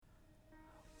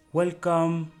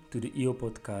Welcome to the EO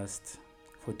podcast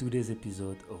for today's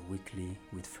episode of Weekly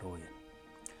with Florian.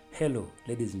 Hello,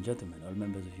 ladies and gentlemen, all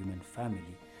members of human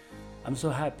family. I'm so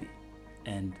happy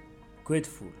and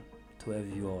grateful to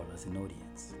have you all as an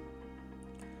audience.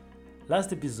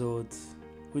 Last episode,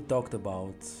 we talked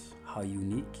about how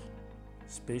unique,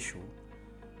 special,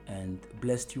 and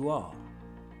blessed you are.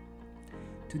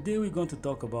 Today, we're going to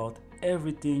talk about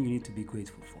everything you need to be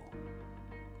grateful for.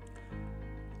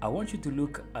 I want you to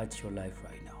look at your life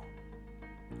right now.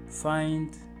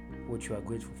 Find what you are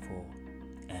grateful for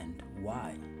and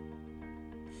why.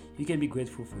 You can be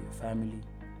grateful for your family,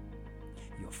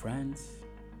 your friends,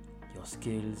 your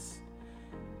skills,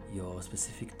 your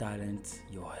specific talent,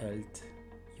 your health,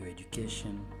 your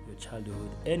education, your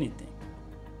childhood, anything.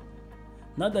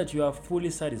 Not that you are fully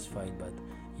satisfied, but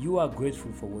you are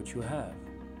grateful for what you have.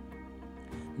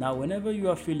 Now, whenever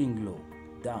you are feeling low,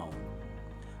 down,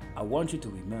 I want you to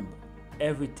remember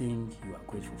everything you are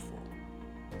grateful for.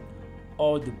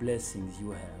 All the blessings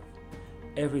you have,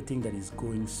 everything that is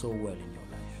going so well in your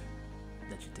life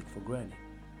that you take for granted.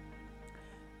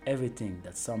 Everything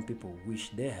that some people wish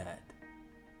they had.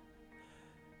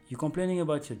 You're complaining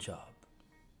about your job.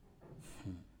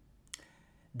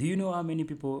 Do you know how many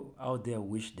people out there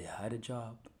wish they had a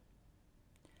job?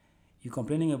 You're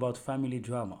complaining about family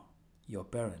drama, your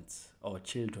parents or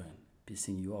children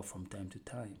pissing you off from time to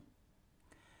time.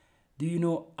 Do you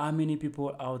know how many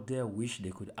people out there wish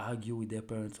they could argue with their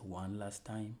parents one last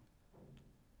time?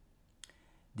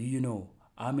 Do you know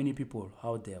how many people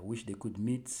out there wish they could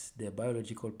meet their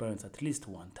biological parents at least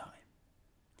one time?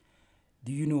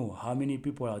 Do you know how many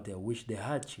people out there wish they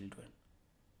had children?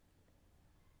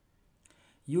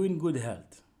 You're in good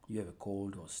health. You have a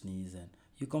cold or sneeze and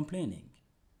you're complaining.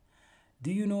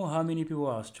 Do you know how many people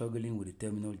are struggling with a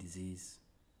terminal disease?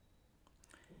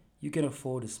 You can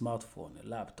afford a smartphone, a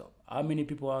laptop. How many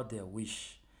people out there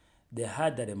wish they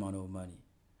had that amount of money?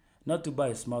 Not to buy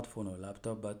a smartphone or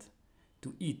laptop, but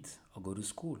to eat or go to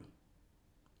school.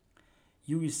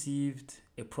 You received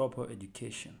a proper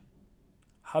education.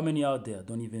 How many out there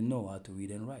don't even know how to read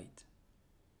and write?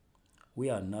 We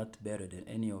are not better than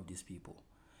any of these people.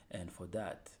 And for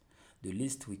that, the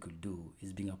least we could do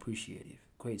is being appreciative,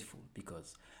 grateful,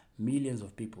 because millions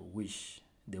of people wish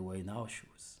they were in our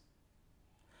shoes.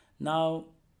 Now,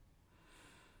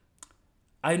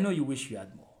 I know you wish you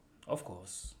had more. Of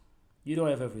course, you don't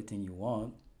have everything you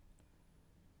want.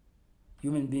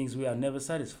 Human beings, we are never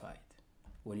satisfied.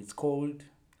 When it's cold,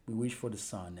 we wish for the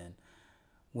sun. And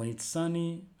when it's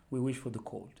sunny, we wish for the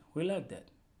cold. We like that.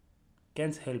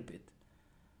 Can't help it.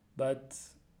 But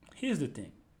here's the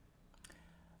thing.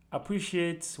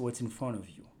 Appreciate what's in front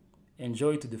of you.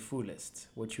 Enjoy to the fullest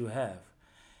what you have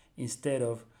instead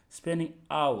of spending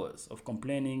hours of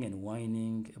complaining and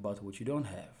whining about what you don't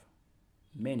have.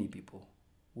 Many people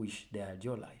wish they had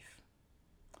your life.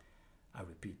 I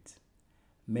repeat,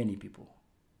 many people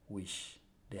wish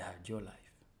they had your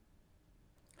life.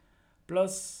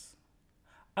 Plus,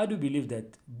 I do believe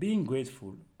that being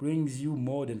grateful brings you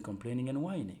more than complaining and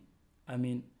whining. I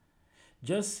mean,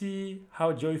 just see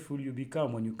how joyful you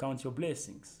become when you count your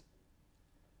blessings.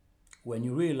 When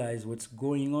you realize what's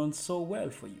going on so well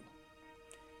for you.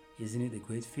 Isn't it a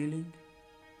great feeling?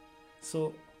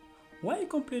 So, why are you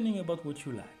complaining about what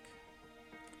you lack?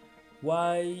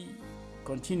 Why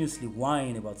continuously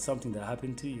whine about something that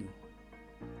happened to you?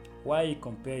 Why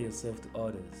compare yourself to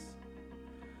others?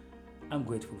 I'm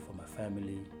grateful for my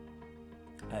family.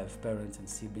 I have parents and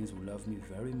siblings who love me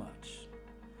very much.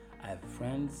 I have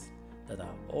friends that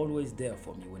are always there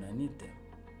for me when I need them.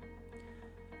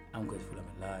 I'm grateful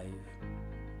I'm alive.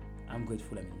 I'm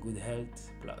grateful I'm in good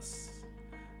health. Plus,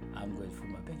 I'm grateful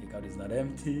my bank account is not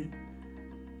empty.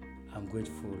 I'm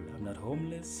grateful I'm not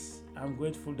homeless. I'm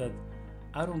grateful that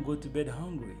I don't go to bed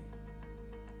hungry.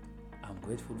 I'm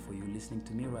grateful for you listening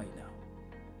to me right now.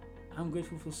 I'm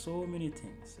grateful for so many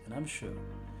things, and I'm sure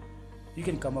you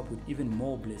can come up with even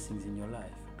more blessings in your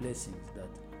life. Blessings that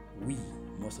we,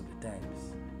 most of the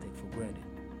times, take for granted.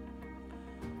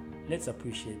 Let's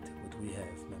appreciate what we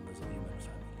have, members of human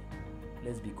family.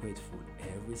 Let's be grateful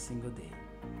every single day.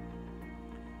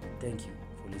 Thank you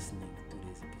for listening to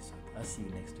this episode. I'll see you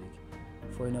next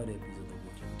week for another episode of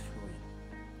Weekly with Florian.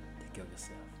 Take care of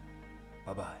yourself.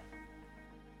 Bye-bye.